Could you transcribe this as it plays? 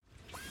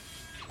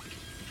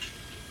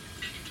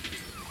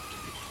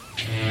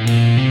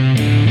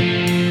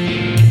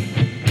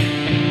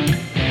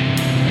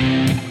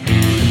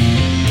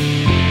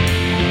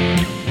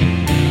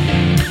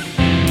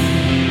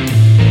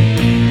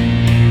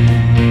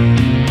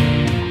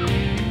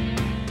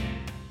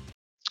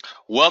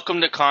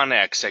Welcome to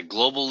ConX, a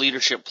global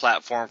leadership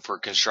platform for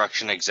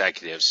construction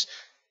executives.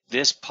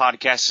 This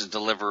podcast is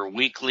delivered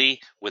weekly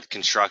with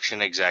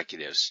construction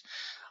executives.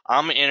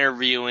 I'm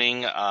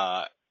interviewing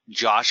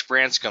Josh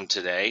Branscombe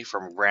today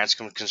from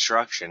Branscombe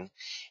Construction,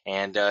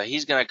 and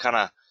he's going to kind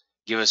of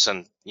give us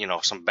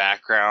some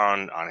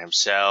background on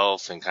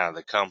himself and kind of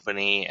the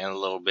company and a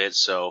little bit.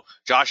 So,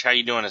 Josh, how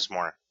you doing this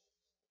morning?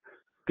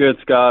 Good,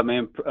 Scott,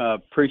 man.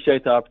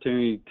 Appreciate the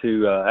opportunity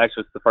to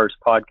actually, it's the first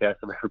podcast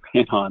I've ever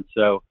been on.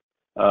 So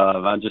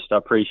I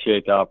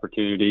appreciate the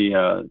opportunity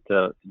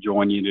to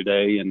join you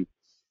today and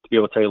to be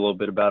able to tell you a little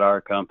bit about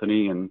our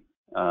company and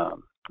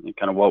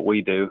kind of what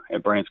we do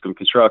at Branscombe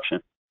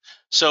Construction.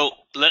 So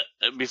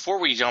before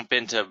we jump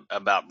into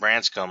about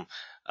Branscombe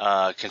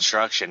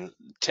Construction,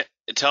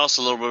 tell us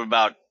a little bit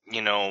about,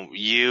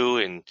 you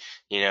and,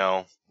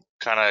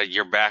 kind of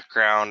your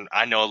background.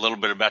 I know a little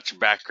bit about your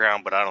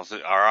background, but I don't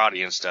think our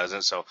audience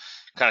doesn't. So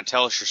kind of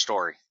tell us your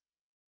story.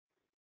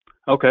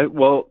 Okay.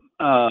 Well,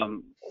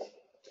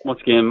 once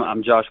again,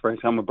 I'm Josh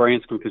Branscombe. I'm a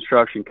Branscombe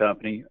Construction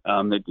Company.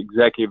 I'm the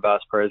executive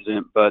vice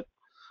president, but,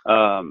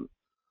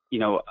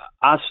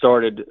 I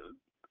started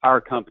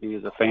our company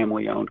as a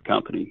family-owned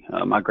company.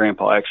 My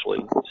grandpa actually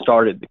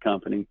started the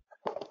company.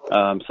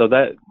 So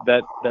that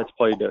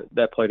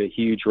played a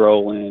huge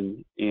role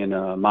in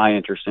my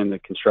interest in the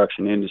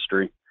construction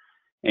industry.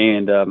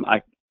 And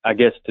I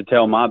guess to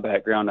tell my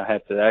background, I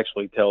have to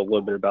actually tell a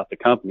little bit about the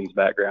company's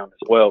background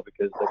as well,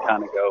 because they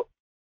kind of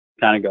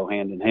go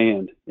hand in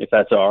hand, if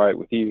that's all right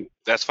with you.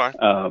 That's fine.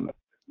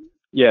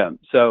 Yeah.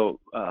 So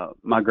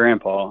my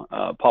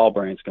grandpa, Paul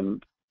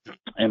Branscombe,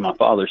 and my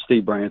father,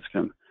 Steve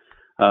Branscombe,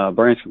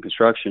 Branscombe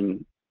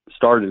Construction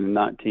started in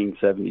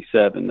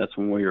 1977. That's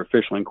when we were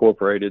officially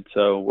incorporated.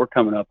 So we're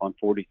coming up on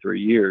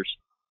 43 years.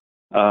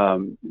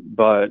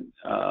 But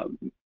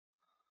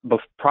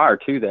prior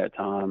to that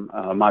time,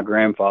 my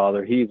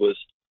grandfather, he was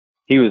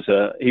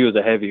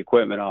a heavy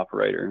equipment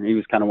operator. He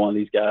was kind of one of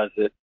these guys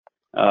that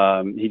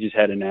he just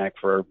had a knack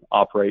for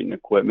operating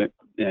equipment,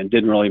 and it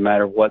didn't really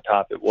matter what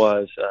type it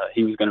was.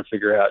 He was going to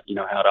figure out,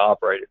 how to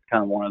operate it. It's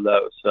kind of one of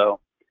those. So,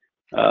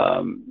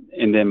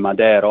 and then my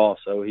dad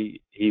also,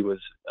 he was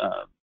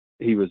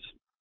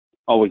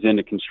always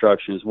into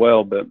construction as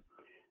well, but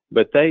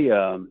they,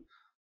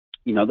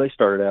 they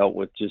started out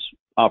with just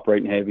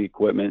operating heavy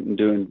equipment and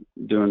doing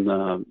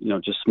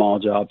just small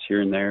jobs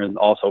here and there, and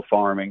also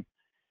farming.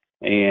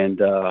 And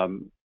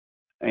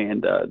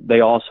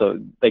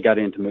they got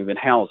into moving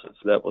houses.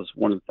 That was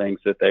one of the things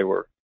that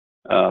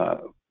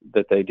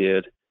they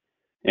did.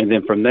 And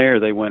then from there,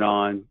 they went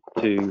on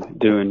to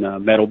doing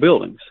metal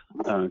buildings,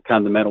 kind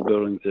of the metal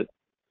buildings that,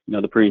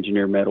 the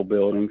pre-engineered metal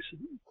buildings.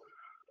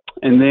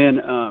 And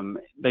then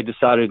they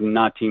decided in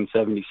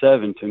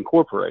 1977 to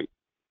incorporate.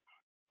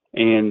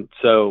 And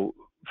so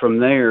from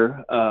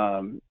there,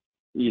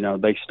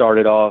 they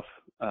started off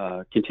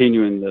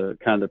continuing the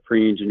kind of the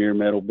pre-engineered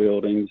metal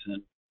buildings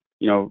and,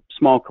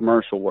 small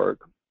commercial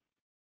work.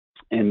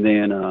 And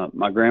then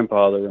my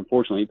grandfather,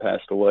 unfortunately,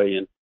 passed away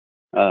in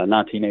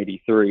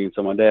 1983. And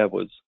so my dad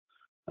was,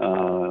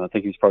 I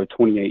think he was probably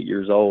 28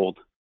 years old,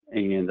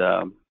 and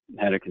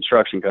had a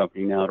construction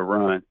company now to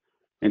run.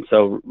 And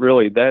so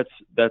really that's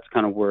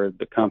kind of where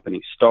the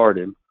company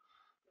started.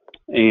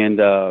 And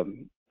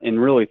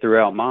really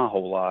throughout my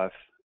whole life,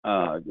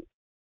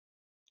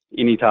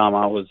 anytime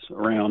I was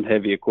around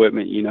heavy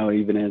equipment,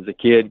 even as a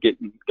kid,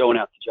 going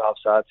out to job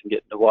sites and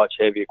getting to watch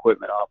heavy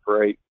equipment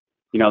operate,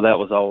 that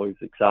was always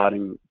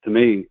exciting to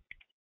me.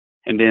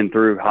 And then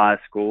through high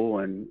school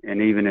and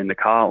even into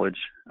college,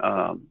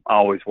 I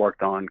always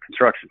worked on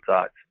construction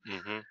sites.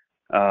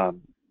 Mm-hmm.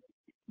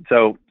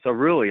 So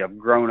really I've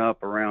grown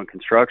up around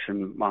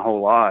construction my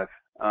whole life.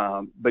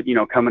 But,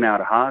 coming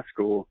out of high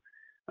school,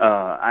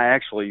 I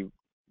actually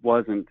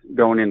wasn't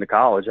going into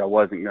college. I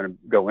wasn't going to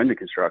go into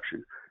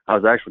construction. I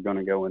was actually going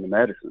to go into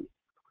medicine.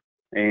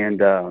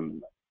 And,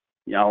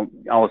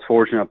 I was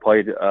fortunate. I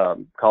played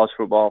college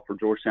football for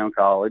Georgetown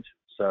College.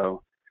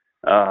 So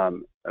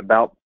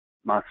about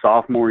my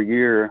sophomore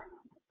year,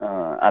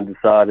 I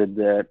decided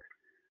that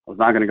I was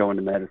not going to go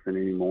into medicine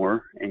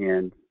anymore,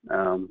 and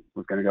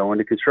was going to go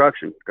into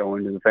construction, go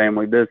into the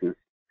family business.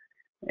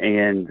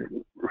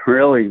 And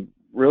really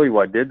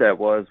what did that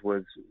was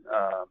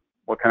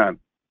what kind of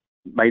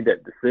made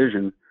that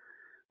decision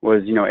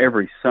was,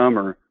 every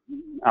summer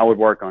I would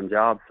work on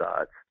job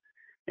sites,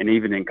 and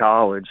even in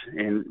college.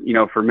 And,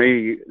 for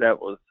me,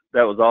 that was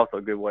also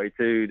a good way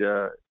too,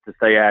 to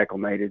stay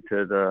acclimated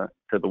to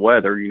the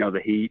weather,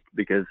 the heat,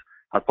 because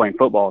I was playing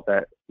football at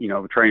that,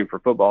 training for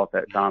football at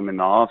that time in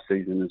the off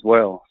season as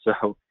well.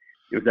 So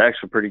it was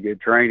actually pretty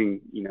good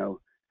training,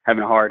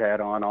 having a hard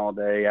hat on all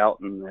day out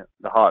in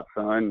the hot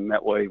sun. And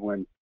that way,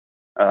 when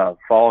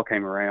fall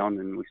came around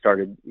and we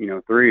started,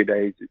 3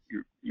 days,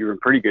 you're in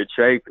pretty good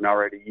shape and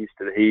already used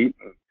to the heat.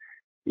 And,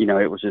 you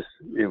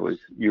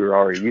were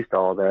already used to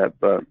all that.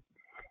 But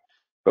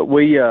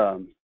we,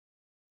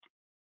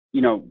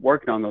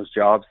 working on those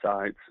job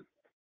sites,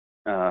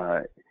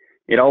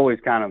 it always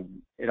kind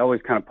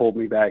of pulled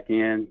me back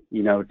in,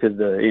 to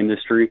the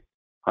industry.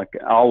 like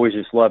I always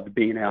just loved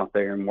being out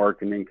there and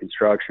working in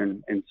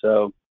construction. And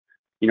so,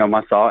 you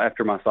know,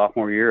 after my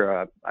sophomore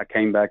year, I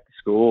came back to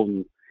school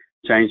and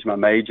changed my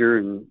major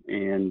and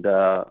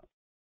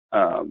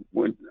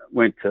went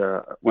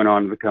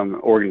on to become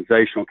an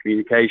organizational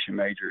communication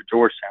major at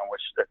Georgetown,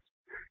 which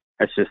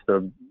that's just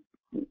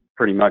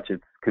pretty much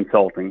it's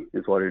consulting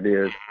is what it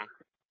is.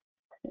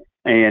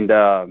 And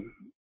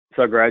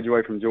so I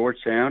graduated from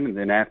Georgetown, and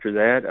then after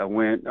that, I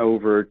went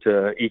over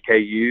to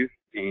EKU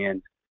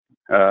and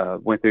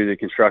went through the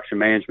construction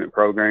management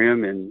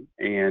program, and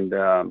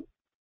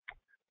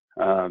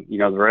you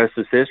know, the rest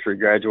is history.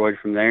 Graduated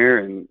from there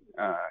and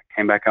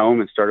came back home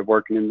and started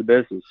working in the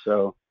business.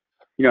 So,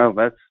 you know,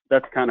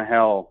 that's kind of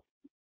how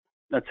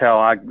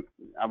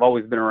I've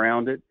always been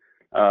around it.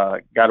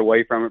 Got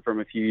away from it from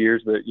a few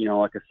years, but you know,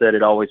 like I said,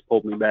 it always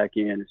pulled me back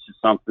in. It's just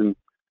something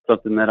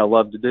that I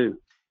love to do.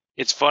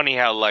 It's funny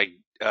how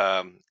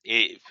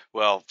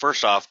well,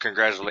 first off,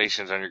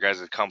 congratulations on your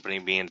guys' company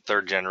being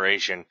third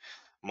generation.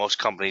 Most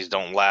companies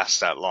don't last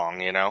that long,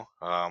 you know.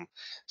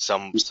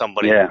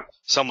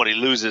 Somebody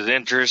loses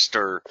interest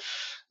or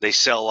they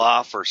sell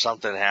off or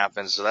something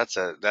happens, so that's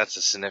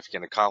a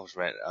significant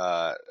accomplishment.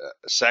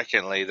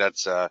 Secondly,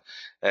 that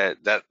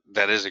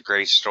is a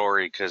great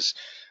story, because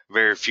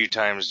very few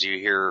times do you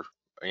hear,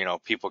 you know,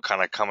 people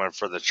kind of coming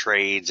for the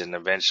trades and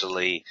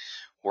eventually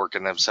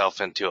working themselves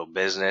into a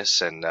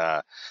business. And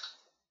as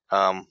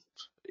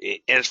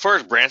far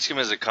as Branscombe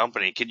as a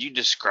company, could you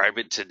describe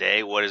it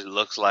today, what it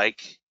looks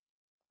like?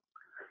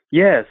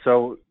 Yeah,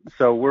 so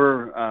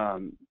we're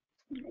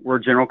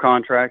general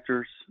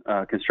contractors,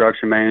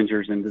 construction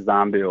managers, and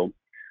design build,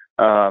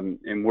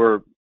 and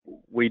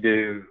we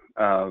do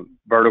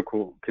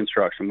vertical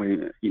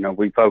construction.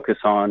 We focus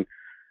on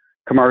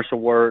commercial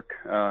work,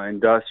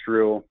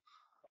 industrial,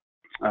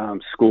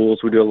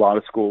 schools. We do a lot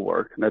of school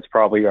work, and that's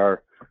probably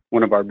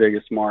one of our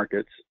biggest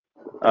markets.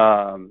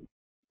 And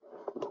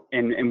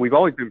we've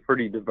always been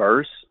pretty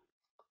diverse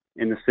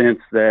in the sense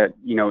that,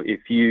 you know,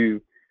 if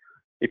you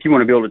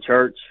want to build a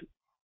church,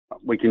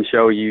 we can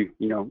show you,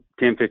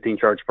 10, 15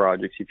 church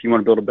projects. If you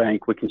want to build a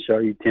bank, we can show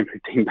you 10,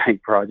 15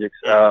 bank projects.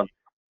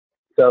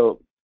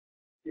 So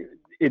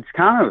it's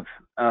kind of,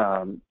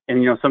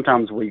 and,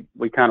 sometimes we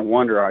kind of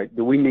wonder, all right,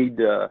 do we need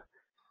to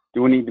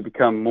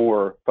become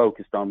more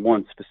focused on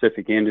one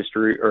specific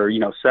industry or,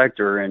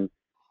 sector and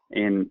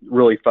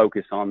really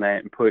focus on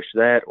that and push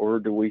that, or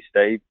do we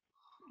stay,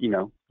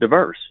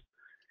 diverse?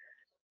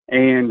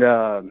 And,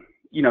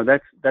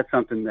 that's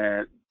something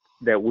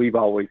that we've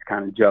always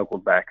kind of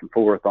juggled back and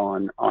forth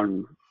on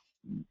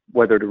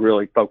whether to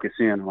really focus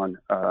in on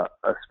a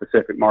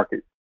specific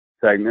market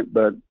segment.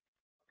 But,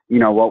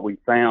 what we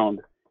found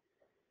is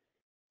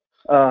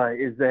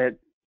that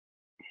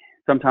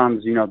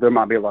sometimes, there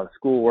might be a lot of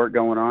school work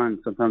going on, and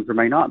sometimes there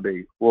may not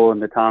be. Well,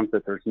 in the times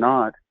that there's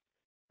not,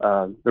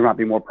 there might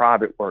be more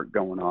private work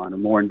going on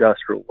and more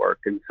industrial work.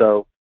 And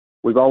so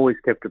we've always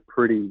kept a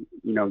pretty,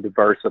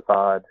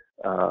 diversified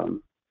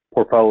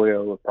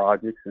portfolio of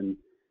projects. And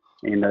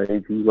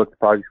if you look at the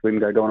projects we've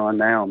got going on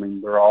now, I mean,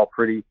 they're all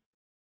pretty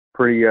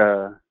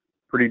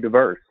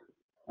diverse.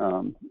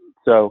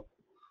 So,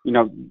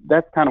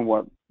 that's kind of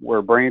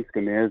where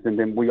Branscombe is. And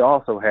then we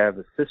also have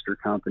a sister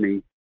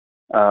company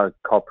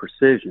called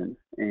Precision,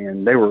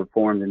 and they were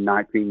formed in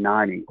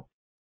 1990.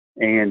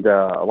 And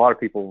a lot of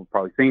people have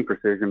probably seen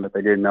Precision, but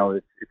they didn't know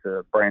it's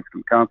a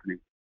Branscombe company.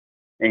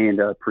 And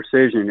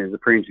Precision is a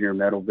pre-engineered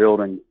metal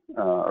building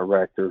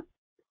erector,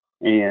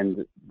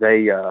 and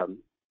they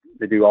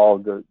do all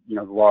of the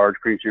the large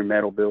pre-engineered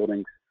metal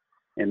buildings.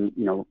 And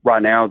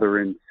right now they're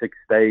in 6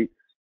 states,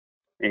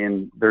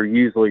 and they're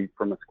usually,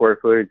 from a square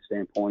footage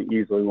standpoint,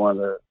 usually one of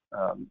the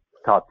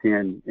top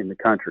 10 in the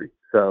country.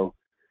 So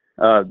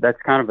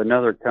that's kind of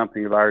another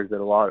company of ours that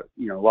a lot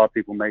of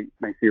people may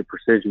see a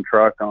Precision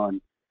truck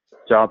on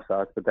job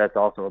sites, but that's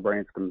also a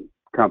Branscombe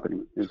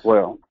company as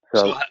well.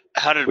 So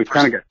how did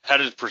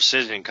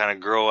Precision kind of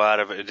grow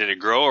out of it? Did it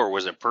grow, or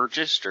was it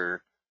purchased,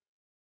 or?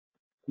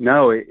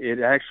 No, it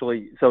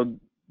actually, so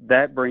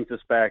that brings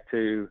us back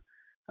to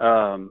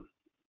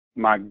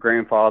my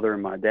grandfather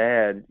and my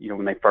dad,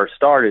 when they first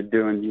started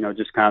doing,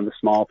 just kind of the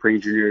small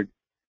pre-engineered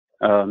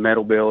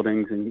metal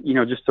buildings and,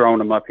 just throwing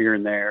them up here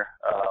and there.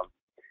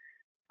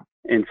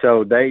 And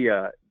so they,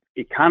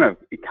 it kind of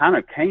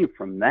came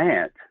from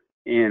that,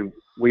 and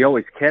we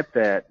always kept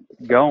that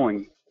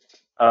going.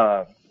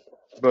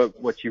 But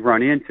what you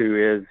run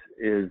into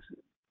is,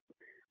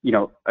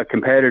 a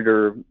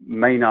competitor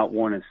may not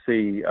want to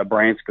see a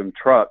Branscombe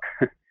truck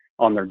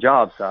on their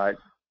job site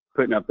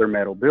putting up their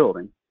metal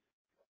building.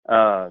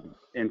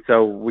 And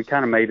so we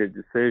kind of made a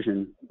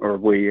decision, or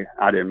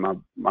I did,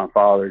 my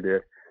father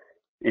did,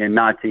 in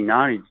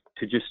 1990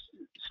 to just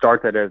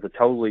start that as a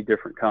totally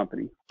different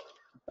company,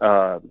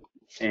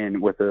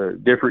 and with a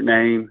different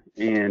name.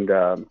 And,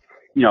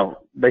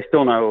 they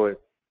still know it's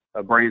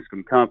a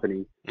Branscombe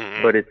company,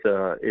 mm-hmm. but it's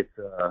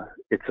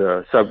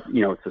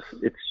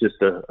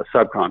just a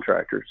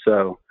subcontractor.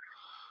 So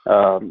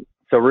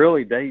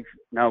really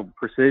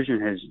Precision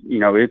has,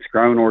 it's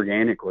grown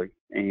organically,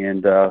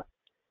 and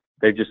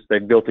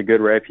they've built a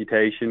good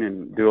reputation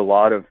and do a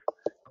lot of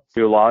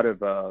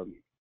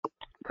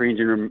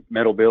pre-engineered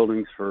metal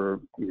buildings for,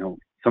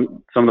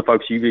 some of the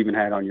folks you've even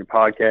had on your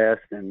podcast,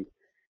 and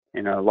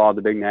a lot of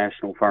the big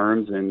national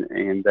firms,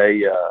 and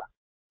they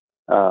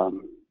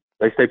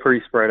stay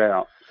pretty spread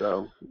out.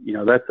 So,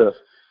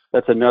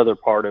 that's another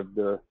part of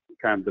the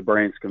kind of the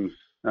Branscombe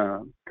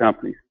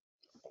companies.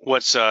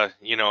 What's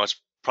it's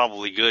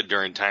probably good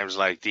during times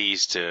like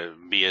these to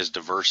be as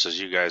diverse as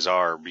you guys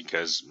are,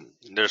 because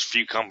there's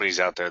few companies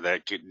out there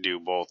that could do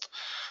both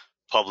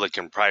public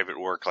and private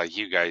work like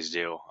you guys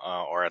do,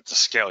 or at the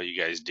scale you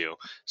guys do.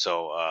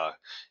 So,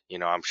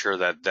 I'm sure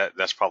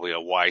that's probably a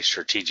wise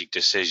strategic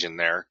decision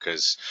there,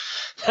 because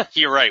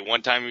you're right.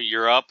 One time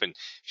you're up, and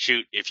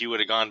shoot, if you would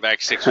have gone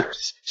back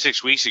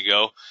 6 weeks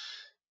ago,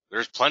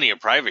 there's plenty of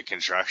private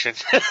construction.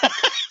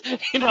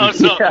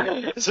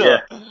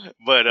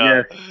 But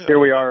here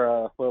we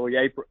are.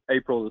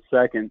 April the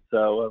 2nd.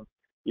 So,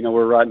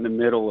 we're right in the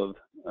middle of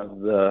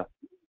the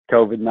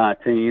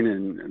COVID-19,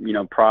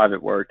 and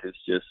private work is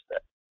just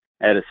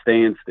at a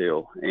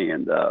standstill.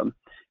 And to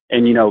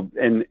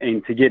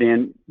get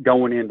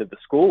going into the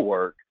school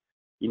work,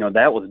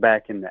 that was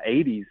back in the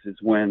 80s is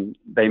when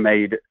they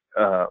made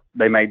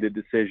the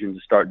decision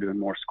to start doing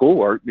more school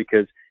work,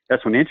 because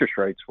that's when interest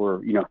rates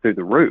were, through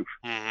the roof.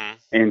 Mm-hmm.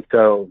 And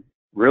so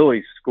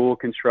really school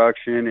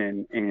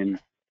construction and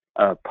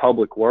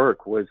public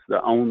work was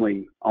the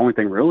only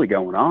thing really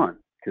going on,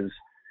 because,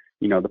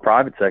 the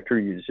private sector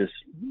is just,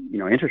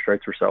 interest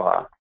rates were so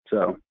high.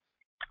 So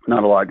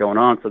not a lot going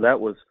on. So that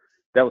was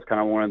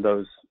kind of one of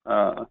those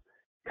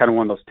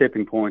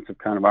tipping points of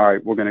kind of, all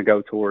right, we're going to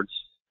go towards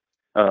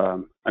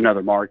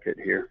another market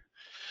here.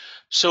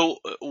 So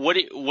what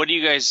do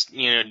you guys,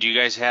 do you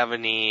guys have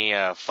any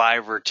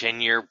 5 or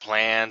 10 year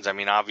plans? I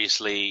mean,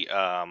 obviously,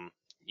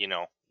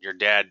 your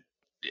dad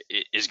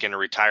is going to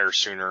retire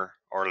sooner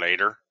or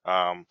later.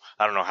 I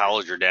don't know how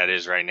old your dad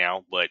is right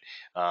now, but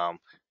I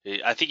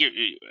think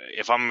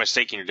if I'm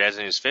mistaken, your dad's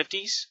in his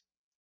 50s.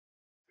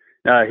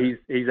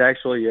 He's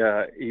actually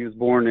he was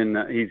born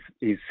in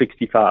he's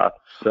 65.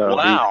 So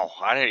wow,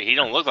 he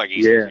don't look like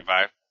he's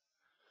 65.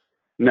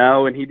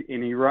 No, and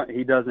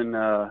he doesn't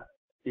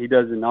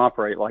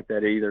operate like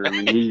that either. I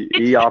mean,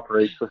 he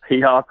operates like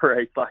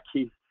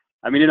it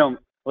don't,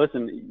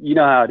 listen, you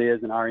know how it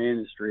is in our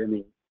industry. I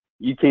mean,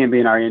 you can't be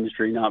in our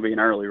industry not be an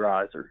early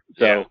riser.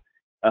 So,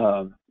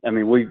 yeah.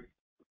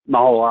 My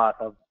whole life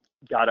I've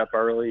got up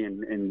early,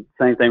 and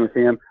same thing with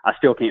him. I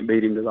still can't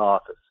beat him to the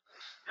office.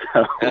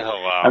 So,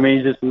 oh, wow. I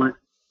mean,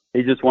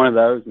 he's just one of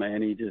those,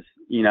 man. He just,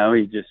 he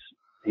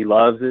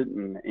loves it,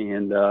 and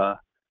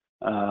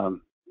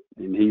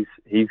he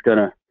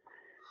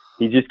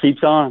just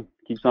keeps on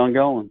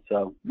going.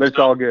 So, but it's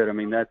all good. I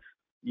mean, that's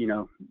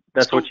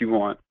what you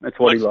want. That's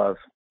what he loves.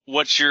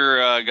 What's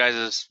your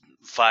guys'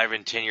 5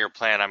 and 10 year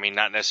plan? I mean,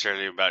 not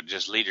necessarily about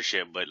just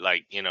leadership, but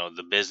like,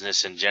 the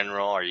business in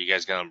general. Are you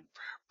guys going to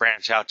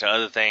branch out to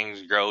other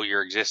things, grow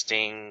your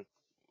existing?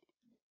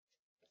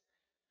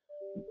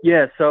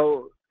 Yeah.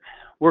 So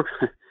we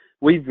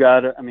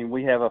have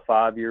a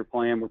 5-year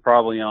plan. We're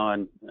probably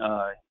on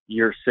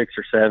year 6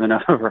 or 7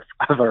 of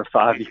our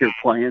 5-year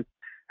plan.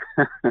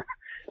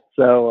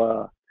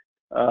 So,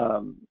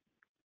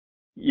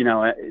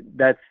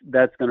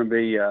 that's going to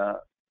be,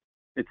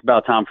 it's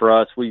about time for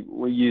us. We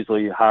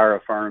usually hire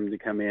a firm to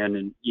come in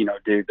and,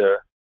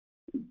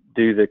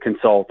 do the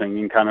consulting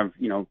and kind of,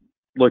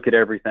 look at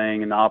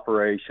everything and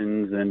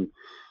operations and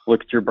look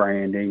at your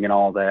branding and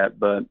all that.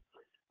 But,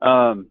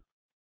 I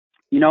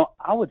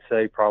would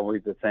say probably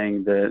the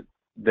thing that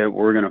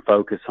we're going to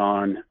focus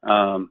on,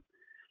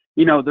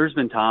 there's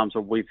been times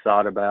where we've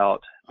thought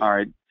about, all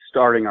right,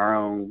 starting our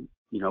own,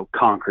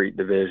 concrete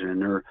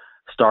division, or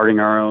starting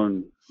our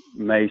own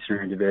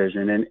masonry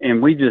division.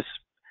 And we just,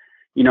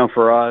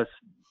 for us,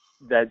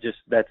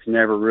 that's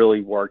never really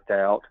worked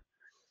out.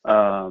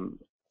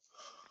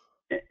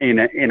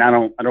 And I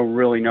don't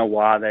really know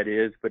why that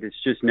is, but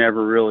it's just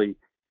never really,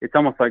 it's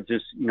almost like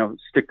just,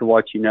 stick to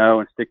what you know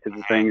and stick to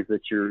the things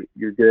that you're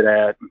good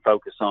at and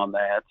focus on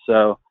that.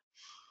 So,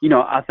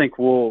 I think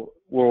we'll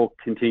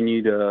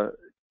continue to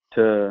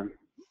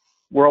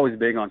we're always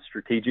big on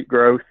strategic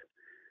growth.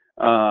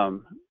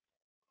 And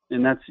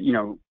that's,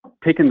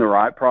 picking the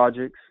right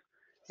projects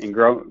and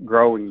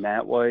growing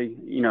that way.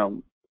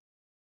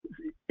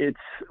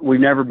 We've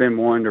never been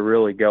one to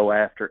really go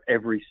after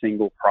every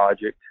single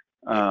project.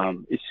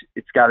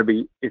 It's gotta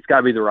be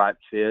the right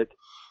fit,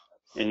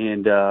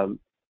 and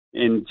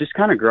just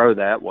kind of grow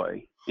that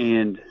way.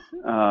 And,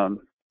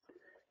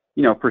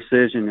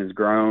 Precision has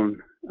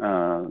grown,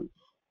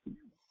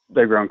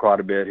 they've grown quite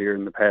a bit here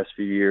in the past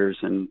few years.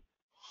 And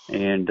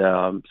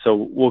so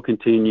we'll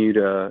continue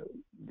to,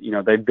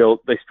 they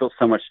spent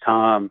so much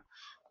time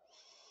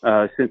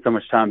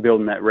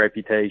building that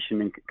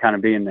reputation and kind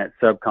of being that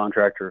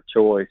subcontractor of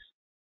choice.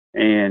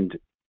 And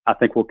I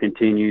think we'll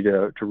continue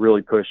to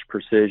really push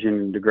Precision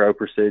and to grow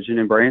Precision.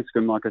 And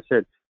Branscombe, like I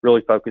said,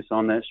 really focus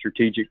on that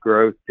strategic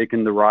growth,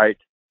 picking the right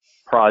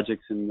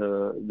projects and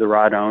the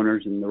right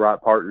owners and the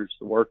right partners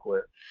to work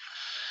with.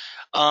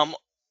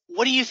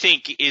 What do you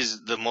think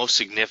is the most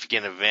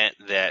significant event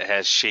that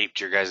has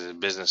shaped your guys'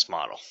 business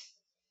model?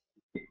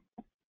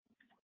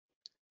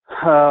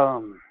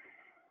 Um,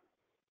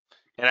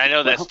 And I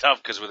know that's well,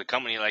 tough because with a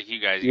company like you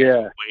guys go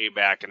yeah, way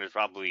back, and there's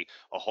probably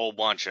a whole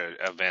bunch of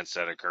events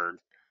that occurred.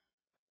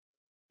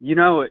 you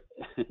know,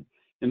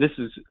 and this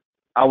is,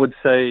 I would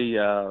say,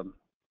 that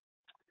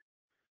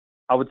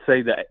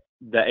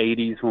the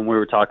 80s when we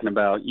were talking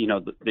about,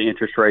 the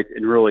interest rates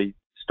and really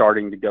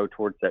starting to go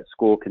towards that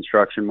school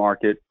construction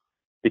market,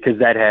 because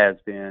that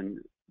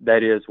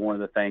is one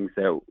of the things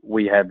that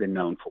we have been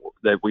known for,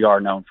 that we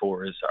are known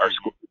for, is our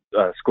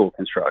Hmm. school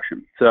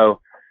construction. So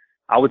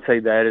I would say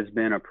that has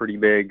been a pretty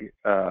big,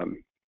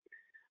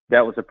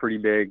 that was a pretty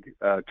big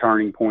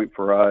turning point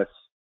for us.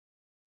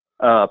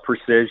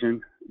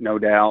 Precision, no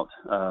doubt.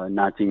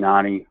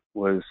 1990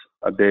 was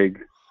a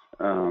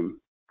um,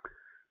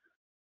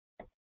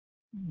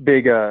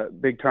 big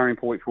turning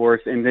point for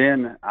us. And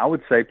then I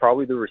would say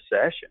probably the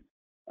recession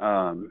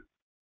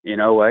in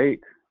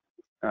 '08.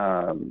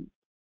 Um,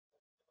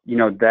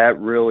 that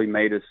really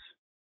made us.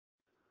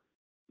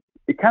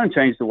 It kind of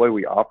changed the way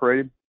we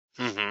operated,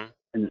 Hmm.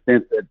 in the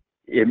sense that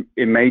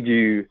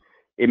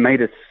it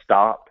made us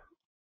stop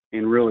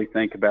and really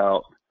think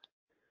about,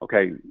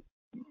 okay,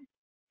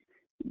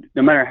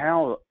 no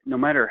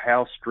matter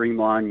how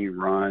streamlined you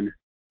run,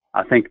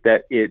 I think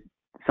that it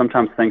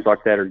sometimes things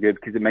like that are good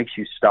because it makes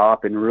you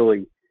stop and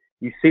really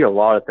you see a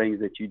lot of things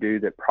that you do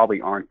that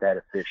probably aren't that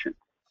efficient.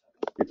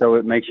 And so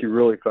it makes you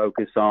really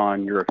focus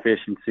on your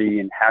efficiency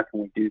and how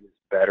can we do this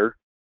better,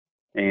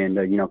 and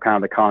kind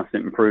of the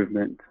constant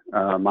improvement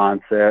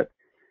mindset.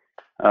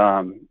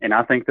 And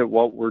I think that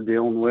what we're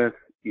dealing with,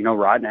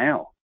 right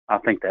now, I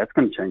think that's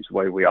going to change the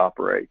way we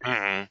operate.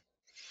 Hmm.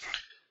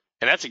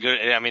 And that's a good.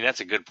 I mean,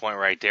 that's a good point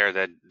right there.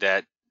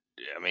 That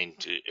I mean,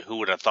 who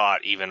would have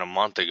thought even a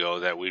month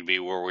ago that we'd be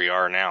where we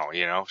are now?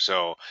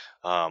 So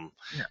um,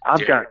 I've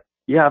d- got,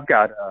 yeah, I've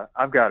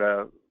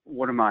got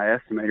one of my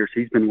estimators.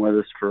 He's been with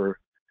us for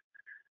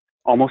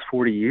almost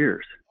 40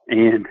 years,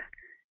 and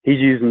he's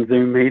using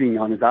Zoom meeting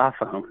on his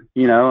iPhone.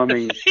 I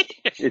mean,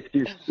 it's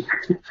just,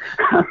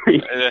 I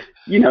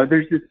mean, uh,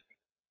 there's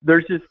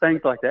just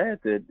things like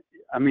that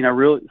I mean,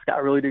 Scott, I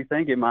really do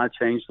think it might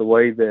change the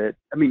way that,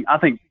 I mean, I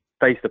think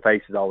face to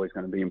face is always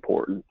going to be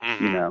important,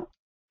 mhm.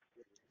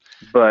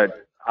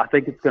 but I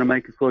think it's going to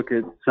make us look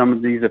at some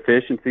of these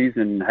efficiencies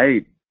and,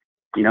 hey,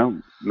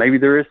 maybe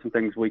there is some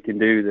things we can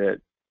do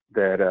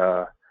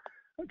that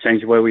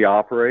change the way we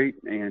operate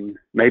and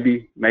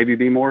maybe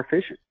be more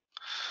efficient.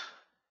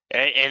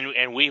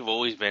 And we've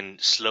always been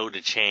slow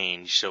to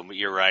change. So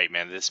you're right,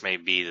 man. This may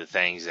be the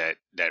things that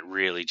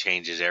really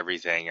changes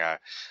everything. I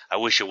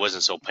wish it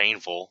wasn't so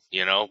painful,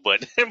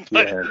 but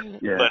but Yeah,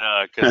 yeah. but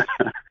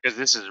because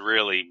this has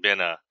really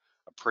been a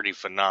pretty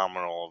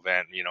phenomenal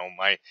event.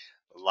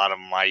 A lot of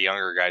my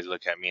younger guys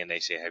look at me and they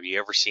say, "Have you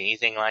ever seen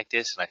anything like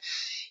this?" And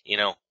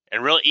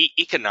and really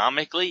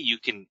economically,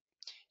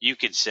 you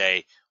could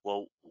say,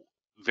 well,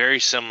 very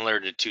similar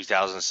to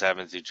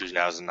 2007 through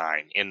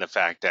 2009 in the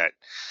fact that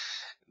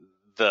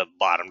the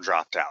bottom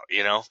dropped out.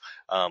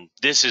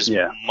 This is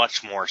Yeah.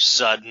 much more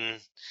sudden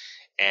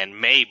and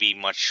maybe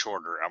much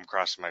shorter. I'm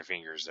crossing my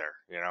fingers there.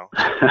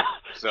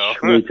 So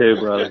Me too,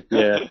 brother.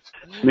 Yeah,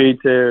 me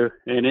too.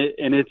 And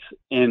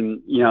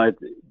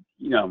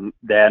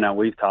Dad and I,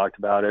 we've talked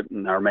about it,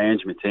 and our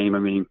management team. I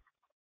mean,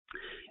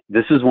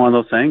 this is one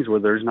of those things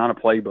where there's not a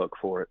playbook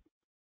for it.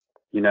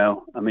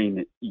 I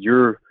mean,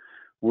 you're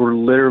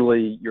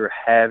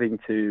having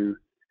to.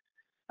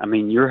 I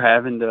mean, you're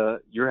having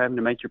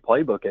to make your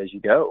playbook as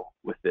you go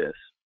with this,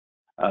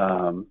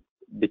 um,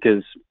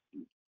 because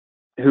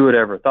who would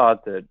ever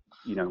thought that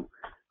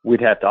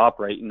we'd have to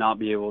operate and not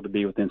be able to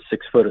be within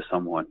 6 foot of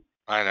someone,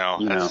 I know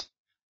you know,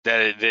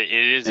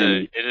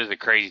 and it is a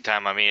crazy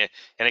time. I mean,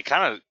 and it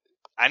kind of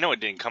I know it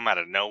didn't come out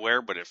of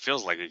nowhere, but it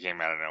feels like it came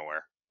out of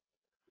nowhere.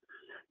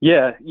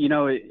 yeah,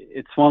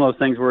 it's one of those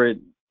things where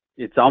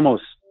it's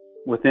almost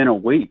within a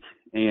week,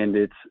 and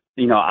it's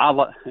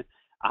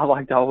I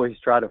like to always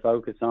try to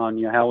focus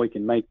on how we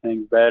can make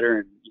things better,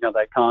 and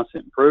that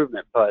constant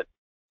improvement. But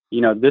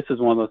this is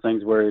one of those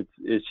things where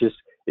it's just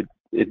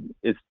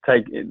it's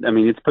I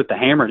mean, it's put the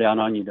hammer down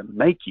on you to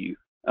make you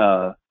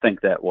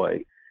think that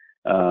way.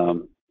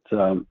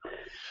 So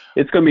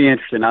it's going to be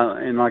interesting.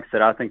 And like I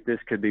said, I think this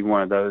could be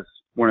one of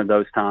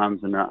those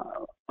times. And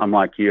I'm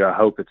like you. I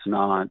hope it's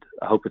not.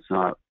 I hope it's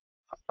not.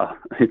 I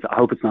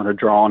hope it's not a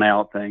drawn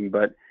out thing.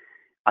 But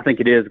I think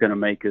it is going to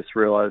make us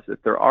realize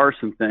that there are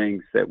some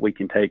things that we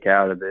can take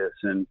out of this,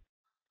 and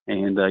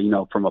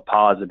from a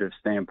positive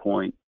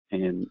standpoint,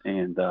 and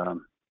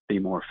be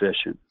more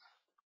efficient.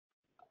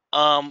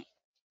 Um,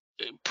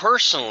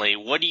 Personally,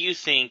 what do you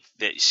think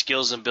that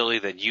skills and ability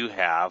that you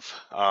have,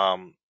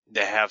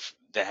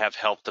 that have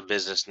helped the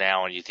business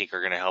now, and you think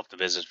are going to help the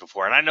business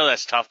before? And I know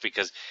that's tough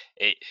because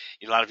a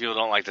lot of people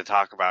don't like to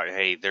talk about,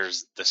 hey,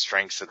 there's the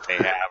strengths that they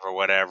have or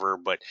whatever.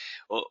 But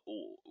uh,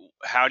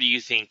 how do you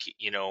think,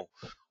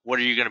 what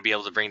are you going to be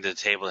able to bring to the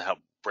table to help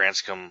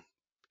Branscombe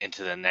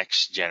into the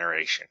next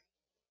generation?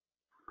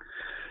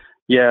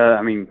 Yeah,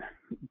 I mean,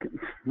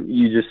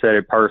 you just said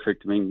it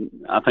perfect. I mean,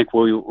 I think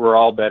we're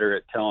all better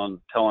at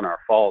telling our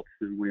faults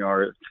than we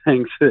are at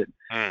things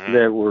Hmm.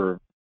 that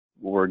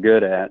we're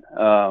good at.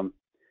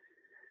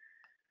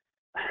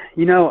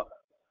 You know,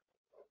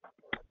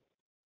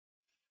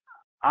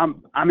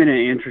 I'm in an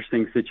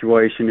interesting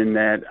situation in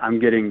that I'm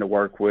getting to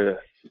work with.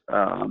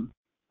 Um,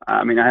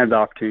 I mean, I have the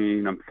opportunity,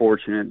 and I'm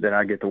fortunate that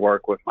I get to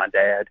work with my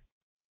dad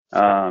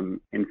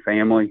and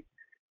family.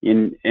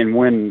 And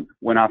when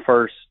I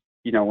first,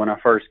 when I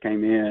first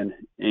came in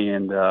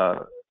and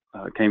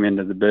came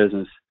into the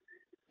business,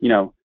 you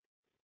know,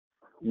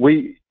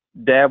 we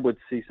dad would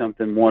see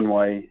something one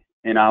way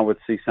and I would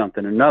see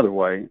something another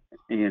way.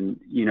 And,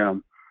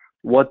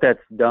 what that's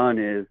done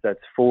is that's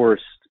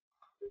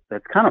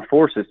kind of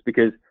forced us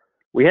because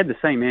we had the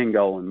same end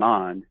goal in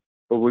mind,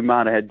 but we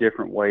might have had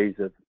different ways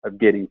of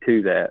getting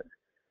to that.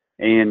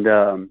 And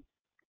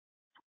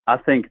I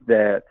think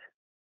that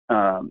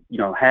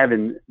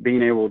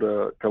being able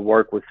to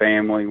work with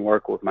family and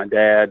work with my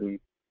dad and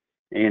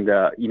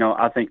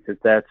I think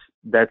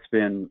that's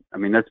been, I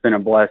mean, that's been a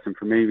blessing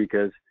for me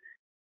because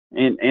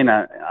and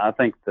I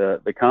think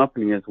the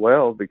company as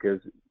well because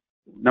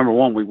number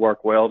one, we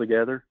work well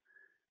together.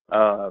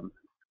 Um,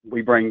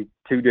 we bring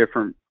two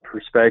different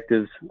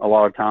perspectives a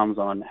lot of times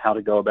on how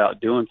to go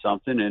about doing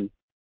something, and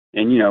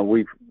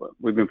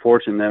we've been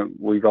fortunate that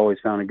we've always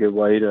found a good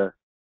way to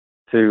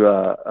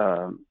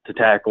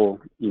tackle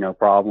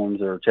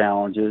problems or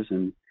challenges,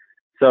 and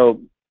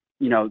so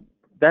you know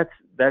that's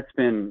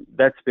been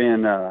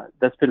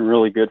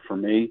really good for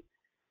me.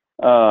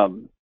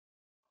 Um,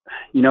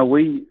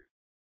 we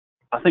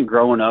I think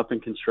growing up in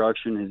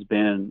construction has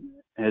been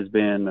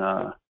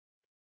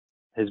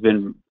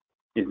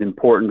is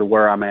important to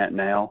where I'm at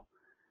now.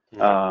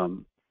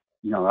 Um,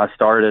 I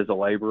started as a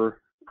laborer,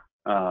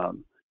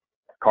 um,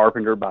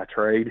 carpenter by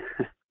trade,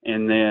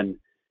 and then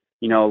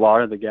a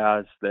lot of the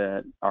guys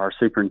that are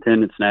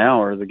superintendents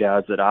now are the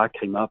guys that I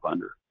came up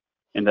under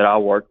and that I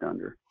worked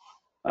under.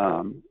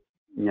 Um,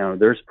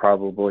 there's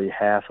probably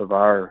half of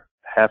our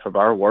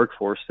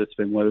workforce that's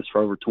been with us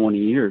for over 20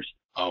 years,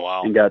 Oh,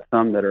 wow. and got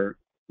some that are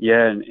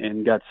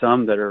and got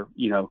some that are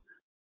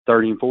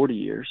 30 and 40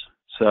 years.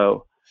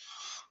 So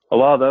a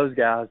lot of those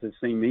guys have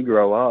seen me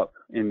grow up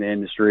in the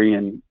industry,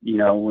 and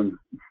when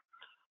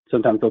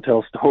sometimes they'll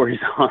tell stories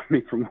on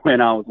me from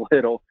when I was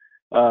little.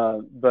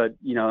 But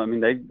I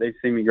mean, they've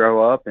seen me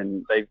grow up,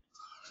 and I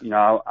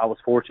was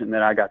fortunate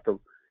that I got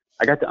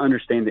to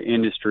understand the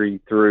industry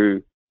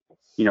through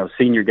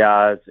senior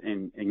guys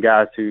and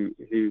guys who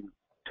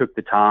took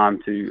the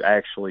time to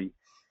actually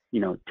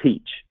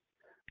teach.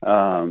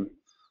 Um,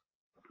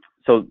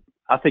 so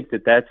I think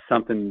that that's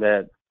something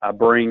that I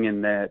bring,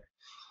 in that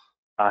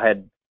I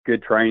had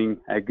good training,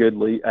 I had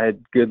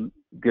good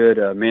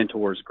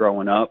mentors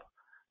growing up,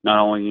 not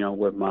only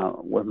with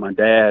my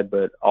dad,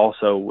 but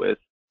also with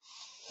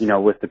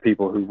the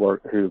people who've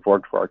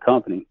worked for our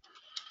company.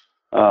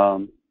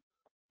 Um,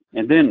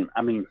 and then,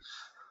 I mean,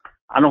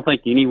 I don't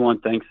think anyone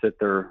thinks that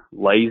they're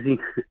lazy,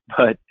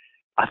 but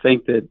I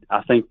think that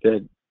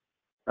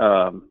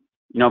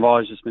I've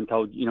always just been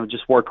told,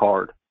 just work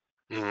hard.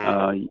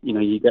 Hmm.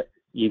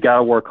 You got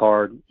to work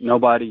hard.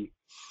 Nobody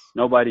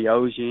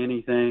owes you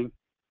anything.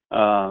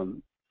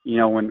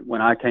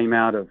 When I came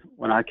out of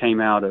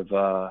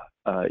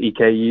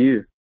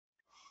EKU,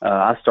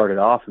 I started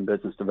off in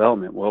business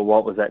development. Well,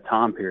 what was that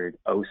time period?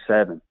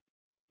 '07.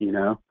 You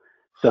know,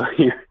 so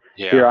here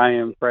Yeah. I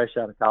am, fresh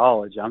out of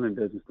college. I'm in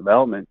business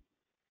development,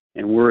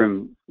 and we're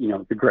in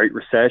the Great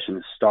Recession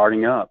is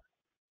starting up,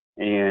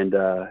 and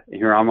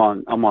here I'm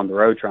on the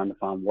road trying to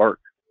find work,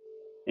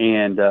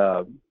 and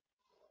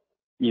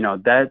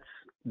that's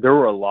there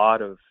were a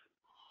lot of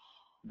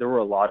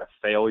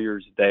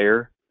failures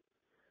there.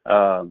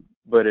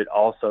 But it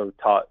also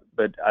taught,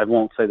 but I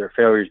won't say they're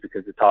failures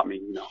because it taught me,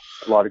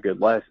 a lot of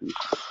good lessons.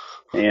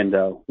 And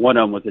one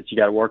of them was that you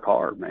got to work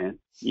hard, man.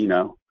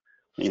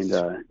 And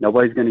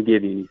nobody's going to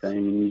give you anything,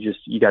 and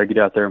you got to get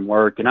out there and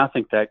work. And I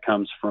think that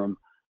comes from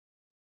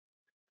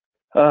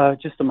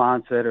just the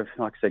mindset of,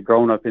 like I said,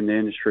 growing up in the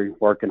industry,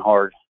 working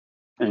hard,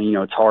 and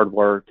it's hard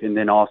work. And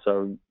then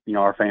also,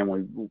 our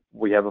family,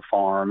 we have a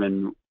farm,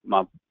 and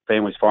my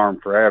family's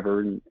farmed forever,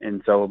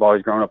 and so I've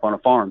always grown up on a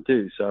farm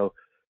too. So,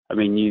 I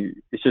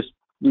mean, it's just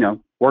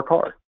work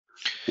hard,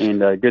 and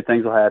good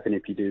things will happen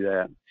if you do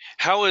that.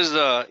 How is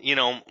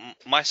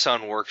my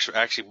son works,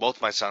 actually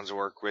both my sons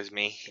work with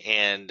me,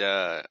 and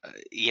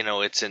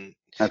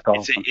That's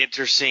it's an awesome.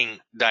 interesting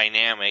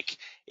dynamic.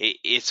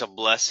 It's a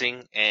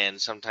blessing,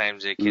 and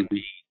sometimes it can Hmm.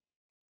 be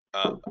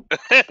uh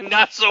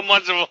not so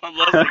much of a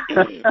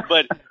blessing,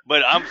 but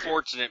I'm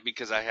fortunate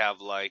because I have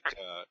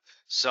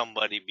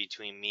somebody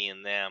between me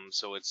and them,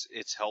 so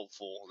it's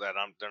helpful that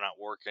they're not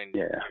working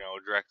Yeah,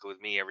 directly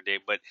with me every day,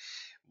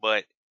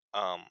 but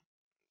um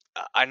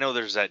I know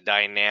there's that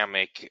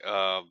dynamic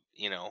of,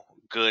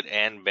 good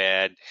and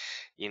bad.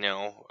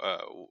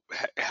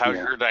 How's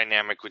yeah, your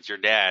dynamic with your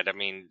dad? I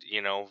mean,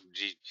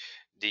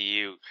 do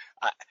you,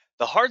 I,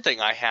 the hard thing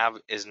I have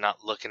is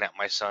not looking at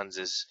my sons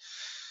as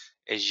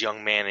as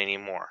young man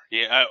anymore.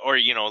 Yeah, or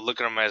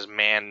look at them as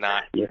man,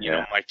 not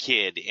Yeah. my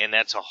kid, and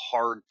that's a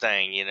hard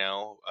thing,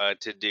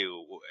 to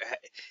do.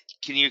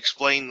 Can you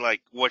explain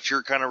like what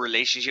your kind of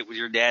relationship with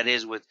your dad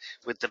is with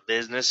the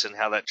business and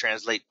how that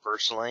translates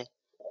personally?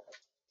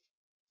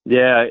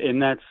 Yeah,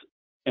 and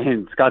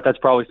Scott, that's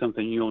probably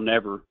something you'll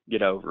never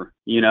get over.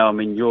 I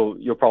mean,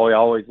 you'll probably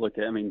always look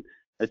at. I mean,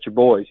 that's your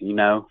boys,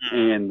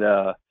 and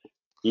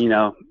you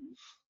know,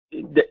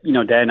 Dad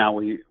and I,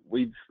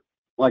 we've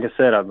like I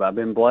said, I've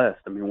been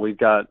blessed. I mean, we've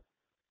got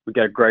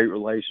a great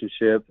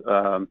relationship.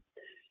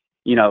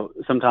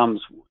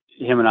 Sometimes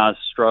him and I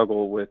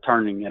struggle with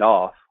turning it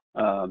off.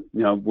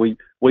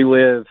 We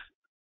live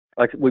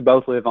like we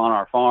both live on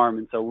our farm,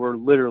 and so we're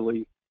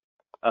literally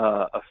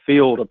a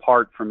field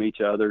apart from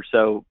each other.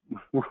 So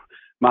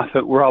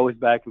we're always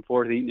back and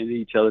forth eating at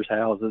each other's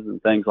houses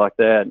and things like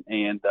that.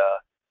 And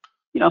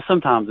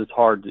sometimes it's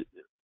hard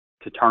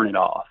to turn it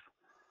off.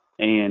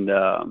 And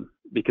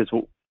because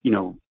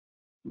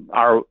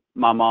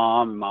my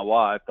mom and my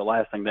wife, the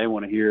last thing they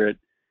want to hear at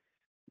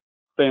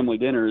family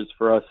dinner is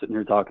for us sitting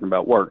here talking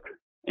about work.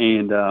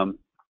 And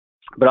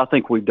but I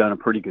think we've done a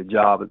pretty good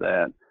job of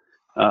that.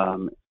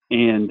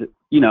 And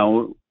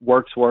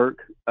work's work.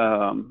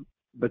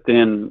 But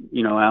then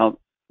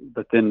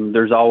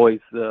there's always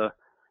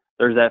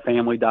there's that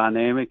family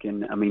dynamic.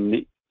 And I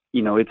mean,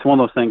 it's one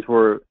of those things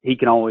where he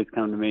can always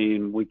come to me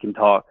and we can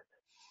talk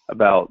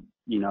about,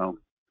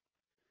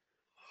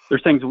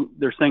 there's things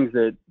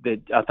that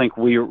I think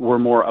we're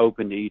more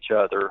open to each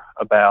other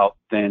about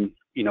than,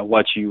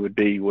 what you would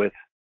be with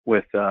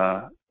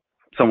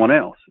someone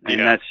else.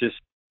 And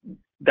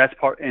that's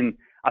part. And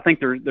I think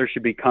there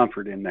should be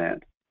comfort in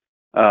that.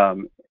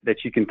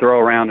 That you can throw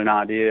around an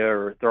idea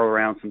or throw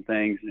around some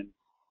things, and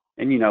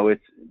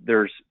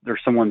there's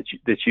someone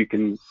that you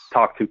can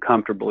talk to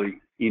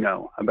comfortably,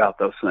 about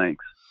those things.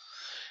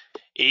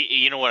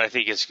 You know what I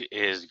think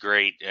is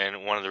great,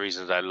 and one of the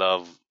reasons I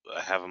love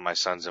having my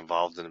sons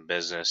involved in the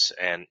business,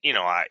 and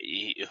I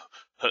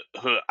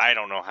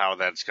don't know how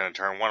that's going to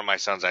turn. One of my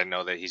sons, I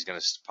know that he's going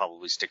to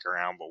probably stick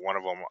around, but one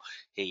of them,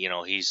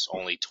 he's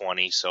only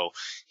 20, so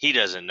he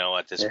doesn't know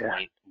at this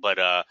point. But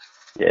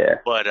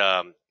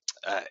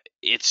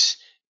it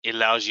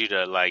allows you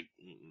to like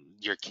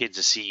your kids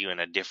to see you in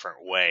a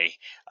different way.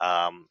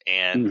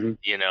 And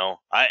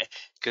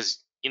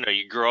because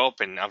you grow up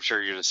and I'm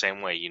sure you're the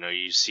same way,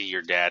 you see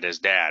your dad as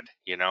dad,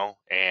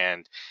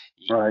 and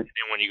right.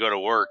 And when you go to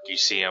work, you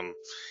see him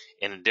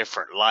in a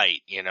different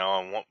light, and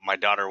what my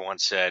daughter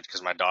once said,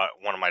 because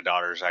one of my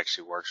daughters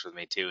actually works with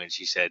me too. And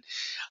she said,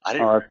 I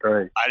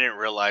didn't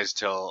realize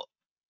till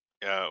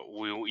I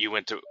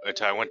went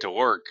to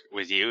work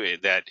with you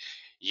that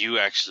you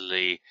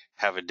actually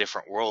have a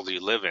different world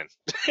you live in.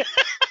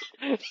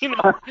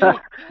 Yeah.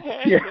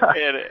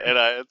 And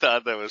I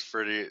thought that was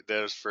pretty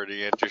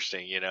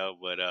interesting,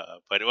 but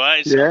well,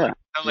 it sounds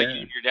like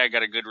you and your dad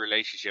got a good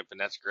relationship, and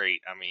that's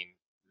great. I mean,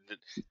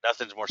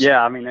 nothing's more.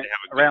 Yeah, I mean,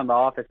 around the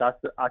office,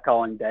 I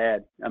call him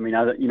Dad. I mean,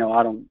 I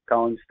don't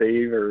call him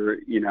Steve or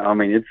I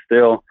mean, it's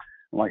still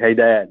I'm like, hey,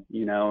 Dad. I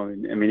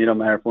mean, it don't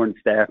matter if we're in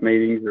staff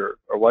meetings or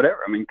whatever.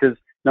 I mean, because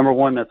number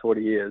one, that's what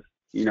he is.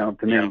 To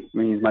me, I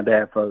mean, he's my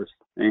dad first,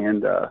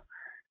 and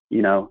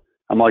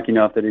I'm lucky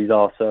enough that he's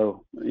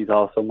also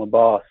my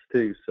boss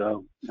too.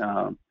 So,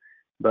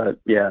 but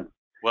yeah.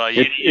 Well,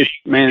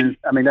 man,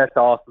 I mean, that's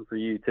awesome for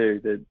you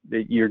too,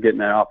 that you're getting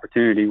that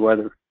opportunity,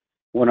 whether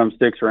one of them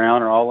sticks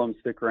around or all of them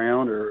stick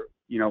around or,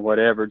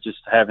 whatever, just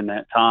having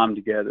that time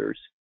together.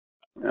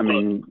 I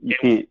mean,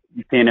 you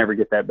can't ever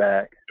get that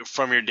back.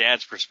 From your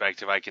dad's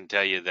perspective, I can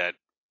tell you that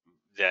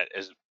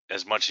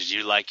as much as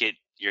you like it,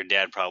 your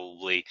dad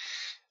probably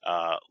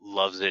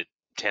loves it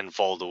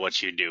tenfold of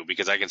what you do,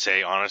 because I can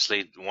say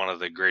honestly, one of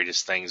the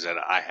greatest things that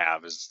I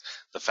have is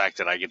the fact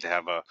that I get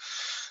to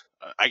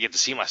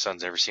see my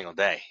sons every single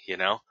day,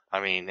 I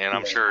mean, and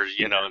I'm sure,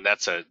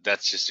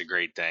 that's just a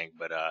great thing.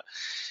 But,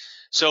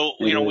 so,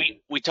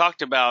 we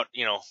talked about,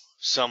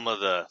 some of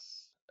the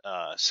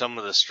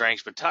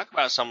strengths, but talk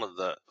about some of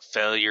the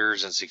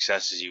failures and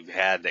successes you've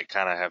had that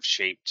kind of have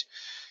shaped,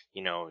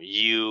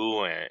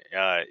 you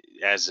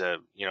as a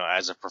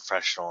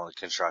professional in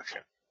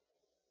construction.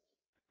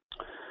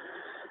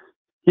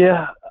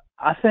 Yeah,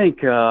 I think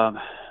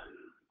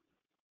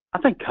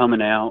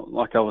coming out,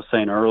 like I was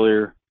saying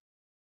earlier,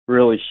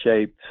 really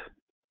shaped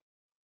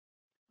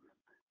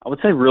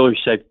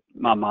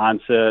my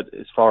mindset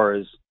as far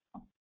as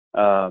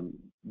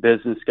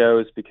business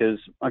goes, because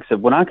like I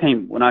said, when I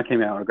came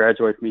out, I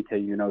graduated from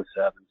ETU in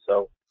 07.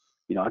 So,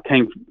 I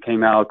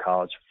came out of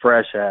college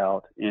fresh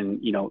out, and,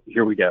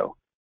 here we go.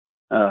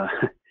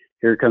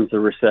 Here comes the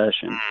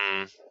recession.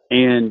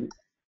 And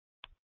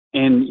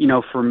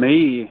for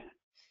me,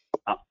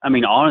 I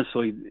mean,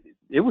 honestly,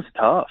 it was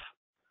tough.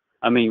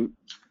 I mean,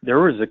 there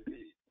was a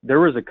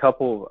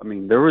couple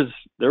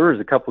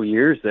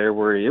years there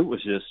where it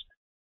was just,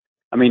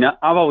 I mean,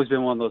 I've always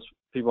been one of those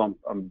people,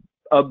 I'm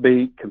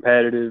upbeat,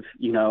 competitive,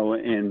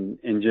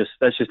 and just,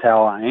 that's just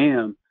how I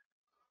am.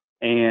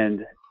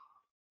 And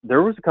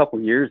there was a couple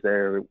years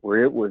there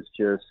where it was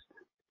just,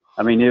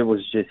 I mean, it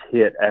was just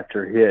hit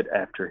after hit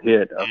after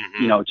hit of,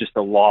 just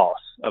a loss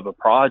of a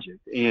project.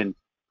 And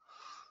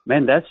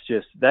man, that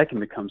can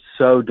become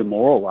so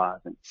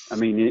demoralizing. I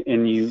mean,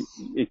 and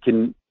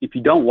if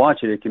you don't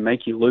watch it, it can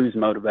make you lose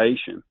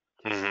motivation.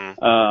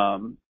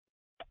 And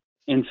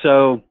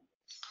so,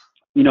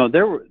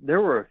 there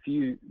were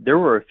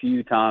a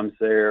few times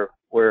there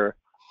where,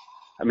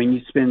 I mean,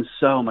 you spend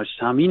so much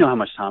time. You know how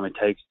much time it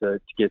takes to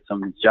get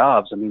some of these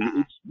jobs. I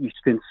mean, you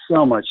spend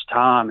so much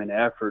time and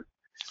effort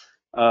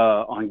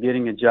on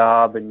getting a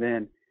job, and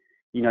then,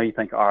 you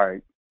think, all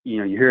right,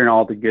 you're hearing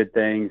all the good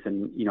things,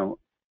 and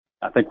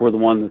I think we're the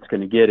one that's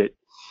going to get it,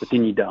 but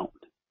then you don't.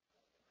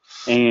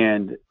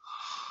 And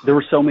there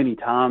were so many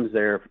times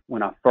there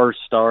when I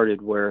first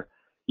started where,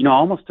 I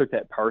almost took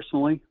that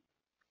personally,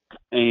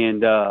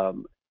 and I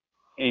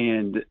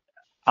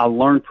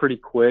learned pretty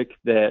quick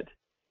that,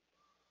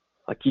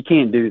 like, you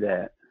can't do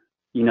that.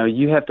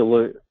 You have to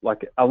look,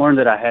 like, I learned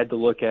that I had to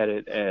look at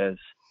it as,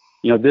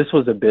 this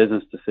was a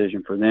business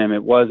decision for them.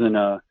 It wasn't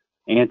a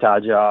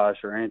anti-Josh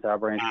or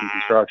anti-Branson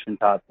Construction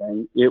type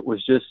thing. It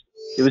was just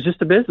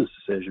a business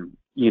decision,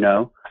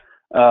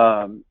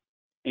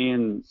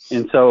 and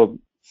so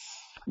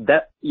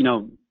that,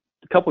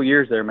 a couple of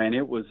years there, man,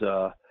 it was,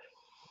 I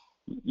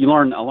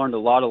learned a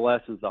lot of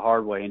lessons the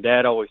hard way. And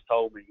Dad always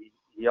told me,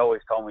 he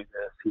always told me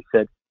this. He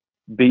said,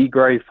 be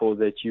grateful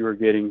that you are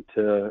getting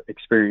to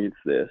experience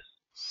this.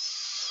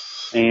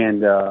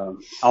 And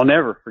I'll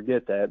never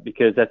forget that,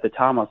 because at the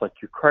time I was like,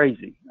 you're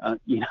crazy.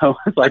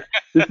 It's like,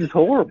 this is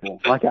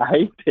horrible. Like, I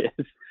hate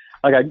this.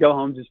 Like, I'd go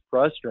home just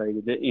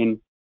frustrated.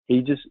 And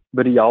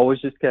he always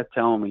just kept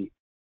telling me,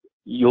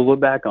 you'll look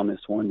back on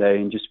this one day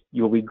and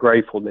you'll be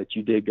grateful that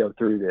you did go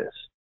through this.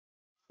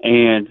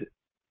 And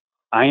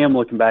I am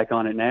looking back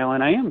on it now,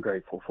 and I am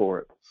grateful for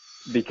it,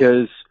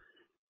 because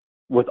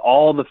with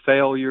all the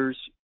failures,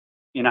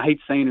 and I hate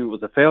saying it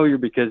was a failure,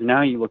 because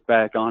now you look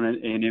back on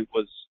it and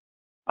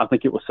I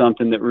think it was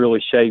something that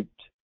really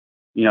shaped,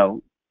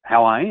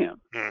 how I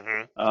am,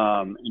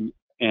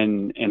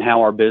 and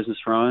how our business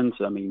runs.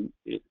 I mean,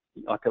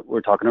 like we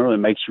were talking earlier, it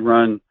makes you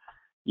run,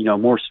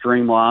 more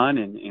streamlined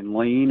and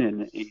lean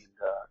and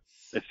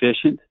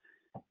efficient.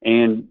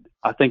 And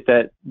I think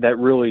that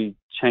really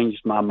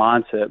changed my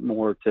mindset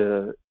more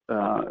to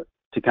kind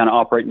of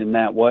operating in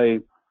that way.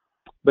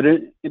 But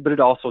it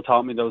also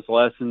taught me those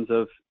lessons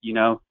of,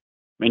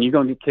 man, you're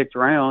going to get kicked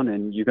around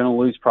and you're going to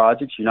lose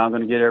projects. You're not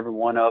going to get every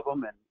one of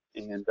them.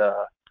 And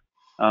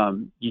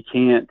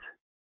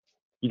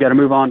you got to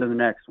move on to the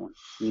next one.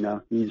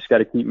 You just got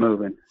to keep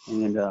moving.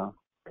 And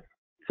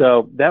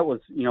so that was,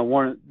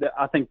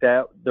 I think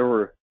that there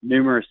were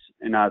numerous,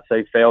 and I'd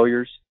say,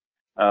 failures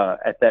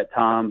at that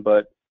time,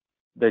 but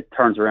that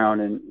turns around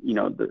and,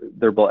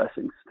 they're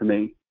blessings to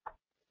me.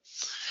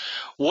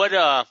 What,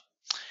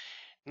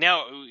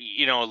 now,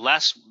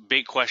 last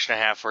big question I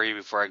have for you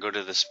before I go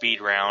to the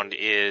speed round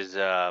is,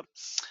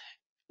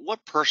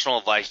 what personal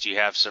advice do you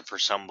have for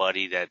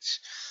somebody that's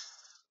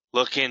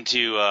looking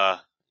to,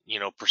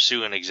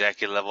 pursue an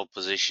executive level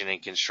position in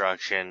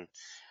construction?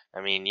 I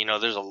mean,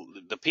 there's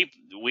the people,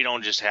 we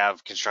don't just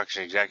have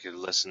construction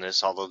executives listen to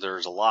this, although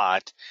there's a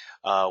lot.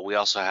 We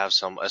also have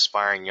some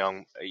aspiring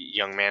young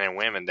men and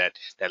women that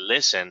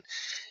listen.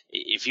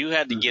 If you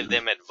had to give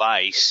them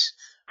advice,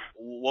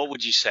 what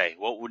would you say?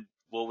 What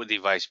would the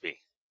advice be?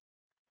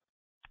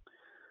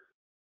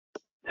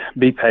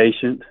 Be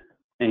patient,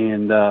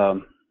 and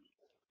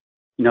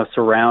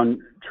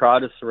try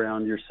to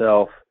surround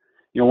yourself.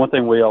 One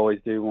thing we always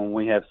do when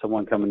we have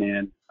someone coming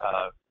in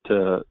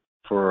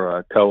for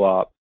a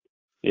co-op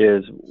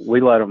is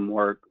we let them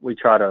work. We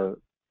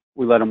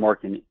let them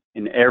work in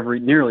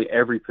nearly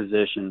every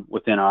position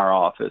within our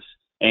office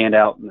and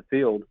out in the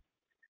field,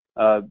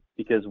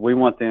 because we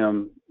want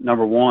them,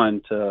 number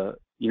one, to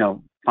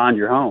find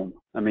your home.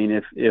 I mean,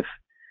 if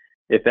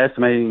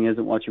estimating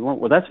isn't what you want,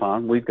 well, that's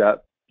fine. We've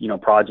got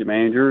project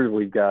managers,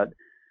 we've got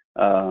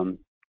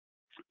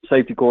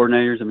safety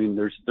coordinators. I mean,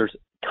 there's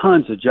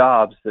tons of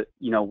jobs that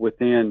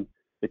within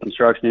the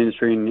construction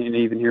industry and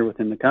even here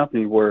within the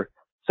company where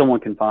someone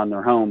can find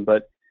their home.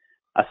 But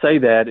I say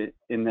that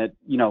in that,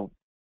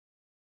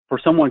 for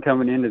someone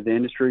coming into the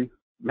industry,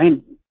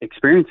 man,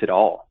 experience it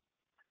all,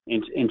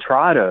 and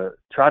try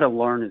to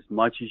learn as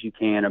much as you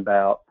can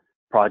about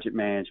project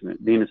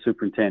management, being a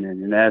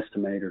superintendent, an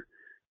estimator.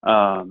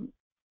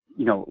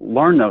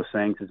 Learn those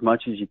things as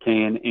much as you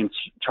can, and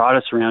try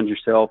to surround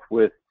yourself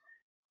with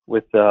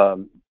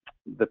the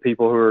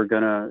people who are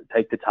going to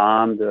take the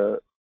time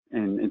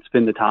and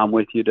spend the time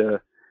with you to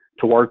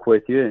work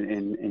with you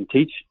and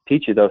teach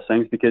you those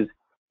things. Because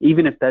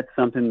even if that's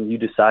something you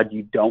decide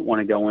you don't want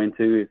to go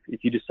into,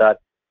 if you decide,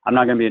 I'm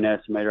not going to be an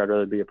estimator, I'd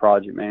rather be a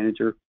project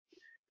manager,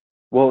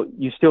 well,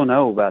 you still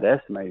know about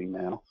estimating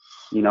now,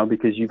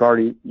 because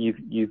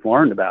you've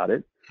learned about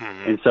it.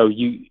 And so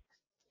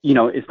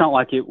it's not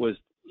like it was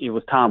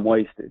time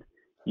wasted.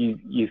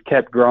 You've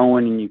kept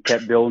growing and you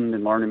kept building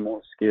and learning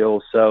more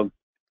skills. So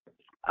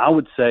I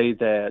would say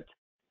that,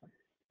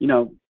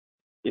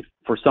 if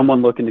for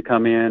someone looking to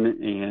come in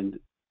and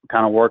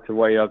kind of work their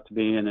way up to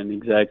being an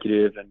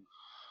executive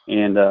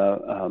and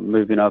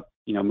moving up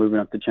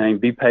the chain.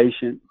 Be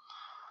patient.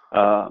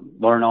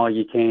 Learn all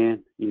you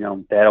can.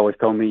 Dad always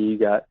told me you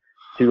got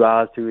 2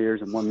 eyes, 2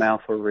 ears, and 1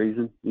 mouth for a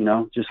reason.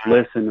 Just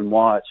listen and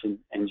watch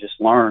and just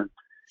learn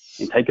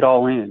and take it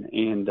all in.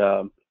 And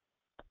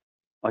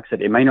like I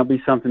said, it may not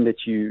be something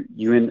that you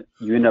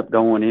end up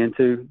going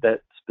into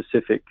that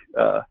specific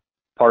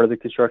part of the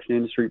construction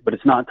industry, but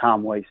it's not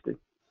time wasted.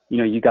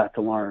 You got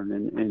to learn,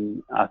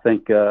 and I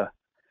think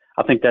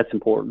that's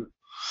important.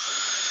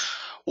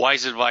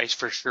 Wise advice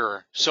for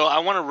sure. So I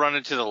want to run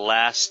into the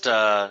last,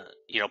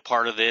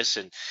 part of this,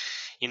 and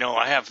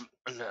I have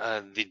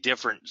the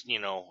different,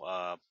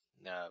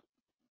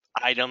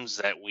 items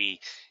that we,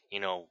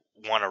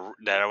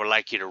 that I would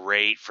like you to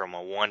rate from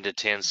a 1 to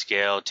 10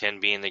 scale, 10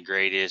 being the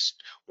greatest,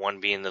 1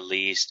 being the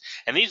least,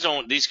 and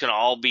these can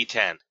all be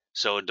 10.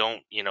 So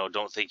don't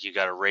think you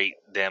got to rate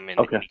them in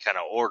any kind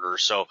of order.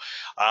 So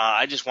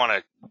I just want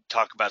to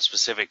talk about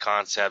specific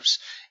concepts,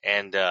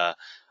 and the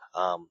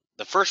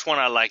first one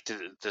I like to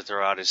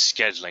throw out is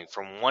scheduling.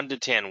 From 1 to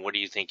 10, what do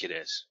you think it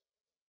is?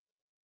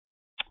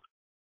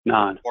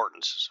 9.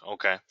 Importance.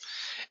 Okay.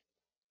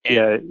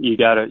 Yeah, you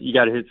gotta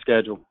hit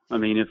schedule. I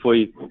mean, if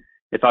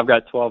I've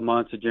got 12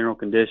 months of general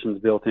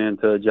conditions built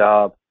into a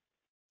job,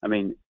 I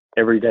mean,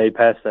 every day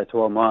past that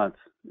 12 months,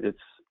 it's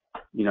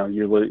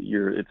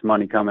it's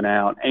money coming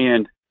out,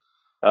 and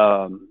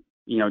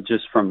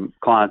just from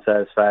client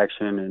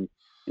satisfaction and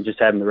just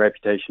having the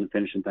reputation of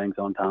finishing things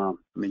on time.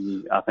 I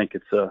mean, I think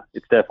it's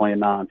definitely a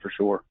 9 for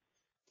sure.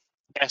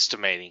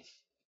 Estimating.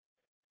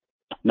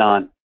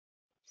 9.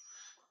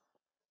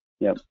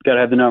 Yep, got to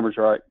have the numbers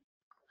right.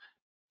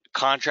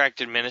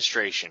 Contract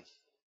administration.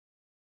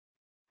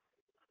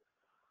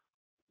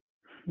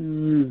 Say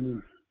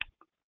an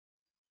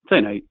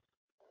 8.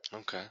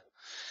 Okay.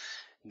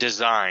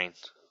 Design.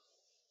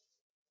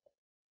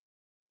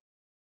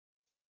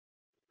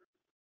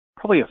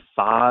 Probably a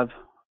 5.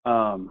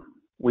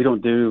 We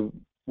don't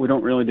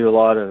really do a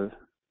lot of,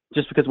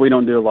 just because we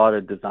don't do a lot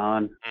of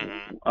design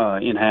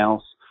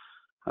in-house.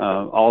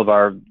 All of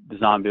our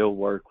design build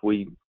work,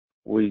 we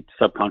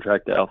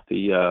subcontract out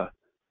the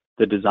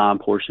design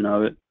portion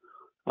of it.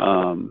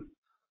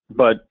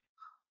 But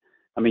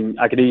I mean,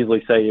 I could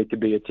easily say it could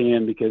be a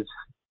 10, because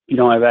if you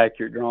don't have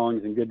accurate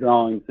drawings and good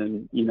drawings,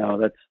 then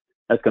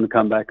that's going to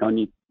come back on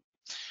you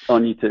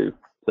too.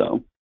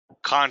 So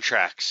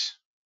contracts.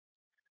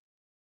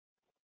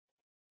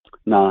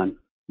 9.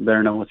 You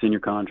better know what's in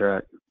your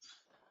contract.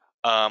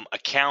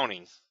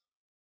 Accounting.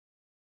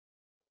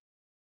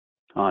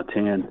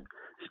 10,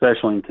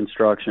 especially in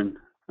construction.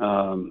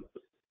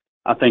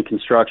 I think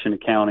construction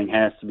accounting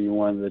has to be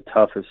one of the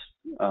toughest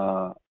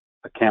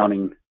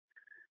accounting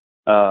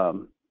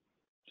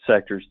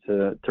sectors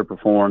to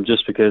perform,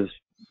 just because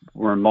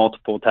we're in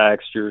multiple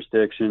tax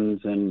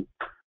jurisdictions, and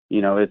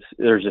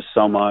there's just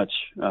so much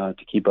to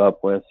keep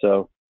up with.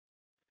 So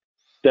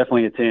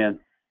definitely a 10.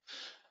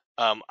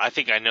 I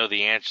think I know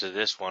the answer to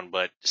this one,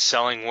 but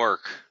selling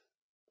work.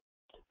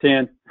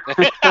 10.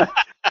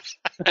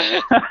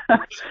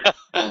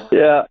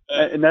 Yeah,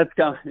 and that's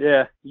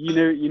you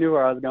knew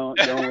where I was going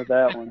with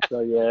that one. So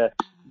yeah,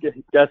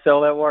 you gotta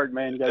sell that work,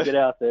 man. You gotta get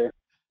out there.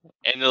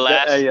 And the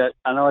last,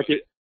 I know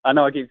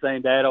I keep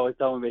saying Dad always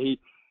told me,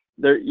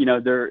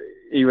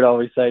 he would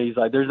always say, he's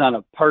like, there's not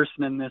a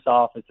person in this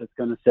office that's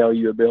going to sell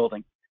you a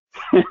building.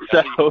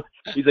 So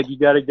he's like, you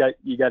got to get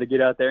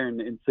out there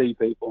and see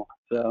people.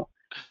 So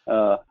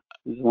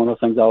this is one of those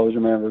things I always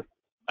remember.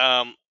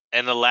 And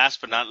the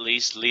last but not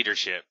least,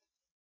 leadership.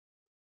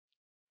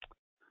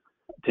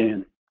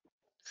 10.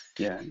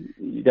 Yeah,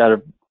 you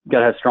got to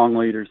have strong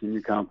leaders in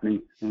your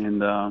company,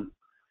 and that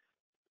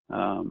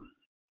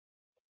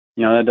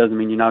doesn't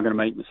mean you're not going to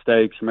make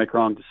mistakes or make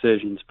wrong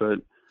decisions, but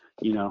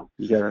you got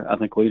to. I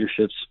think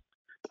leadership's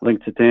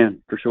linked to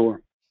 10 for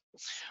sure.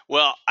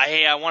 Well,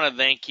 I want to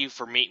thank you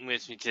for meeting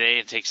with me today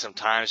and take some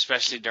time,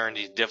 especially during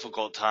these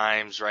difficult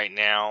times right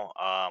now.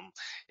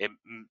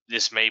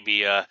 This may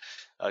be a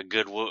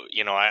good,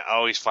 I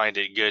always find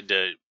it good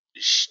to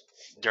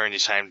during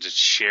this time to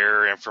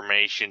share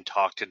information,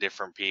 talk to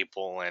different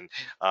people, and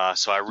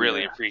so I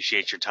really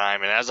appreciate your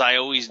time. And as I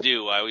always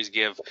do, I always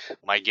give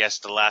my guests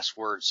the last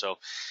word. So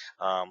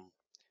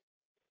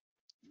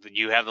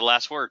you have the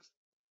last word.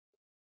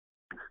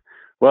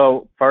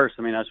 Well, first,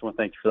 I just want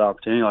to thank you for the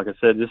opportunity. Like I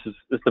said, this is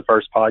the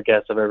first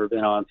podcast I've ever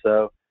been on.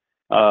 So,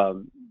 I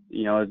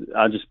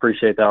just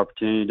appreciate the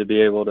opportunity to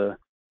be able to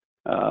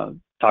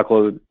talk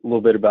a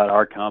little bit about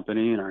our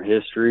company and our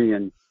history.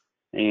 And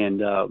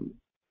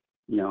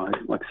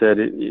like I said,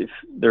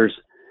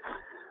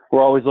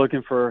 we're always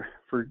looking for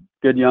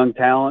good young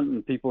talent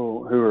and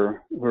people who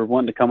are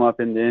wanting to come up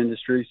in the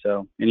industry.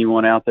 So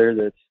anyone out there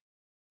that's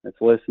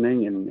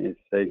listening, and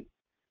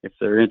if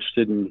they're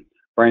interested in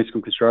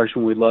Branscombe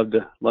Construction, we'd love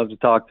to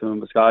talk to them.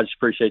 But Scott, I just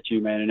appreciate you,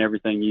 man, and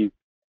everything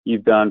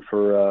you've done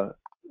for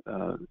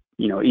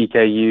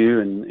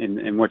EKU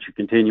and what you're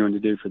continuing to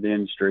do for the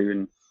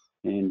industry,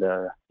 and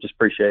just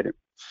appreciate it.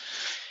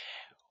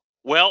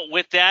 Well,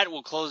 with that,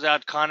 we'll close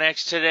out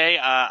Connex today.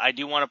 I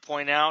do want to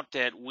point out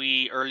that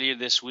earlier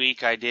this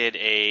week I did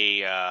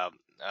a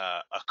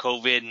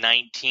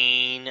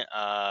COVID-19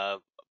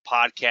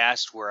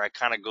 podcast where I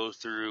kind of go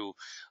through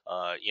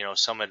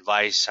some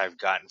advice I've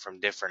gotten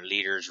from different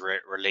leaders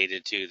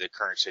related to the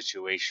current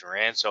situation we're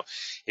in. So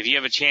if you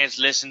have a chance,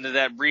 listen to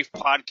that brief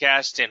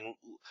podcast. And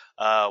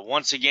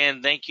once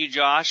again, thank you,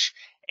 Josh.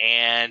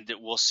 And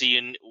we'll see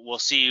you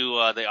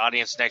the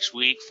audience next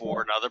week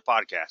for another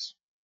podcast.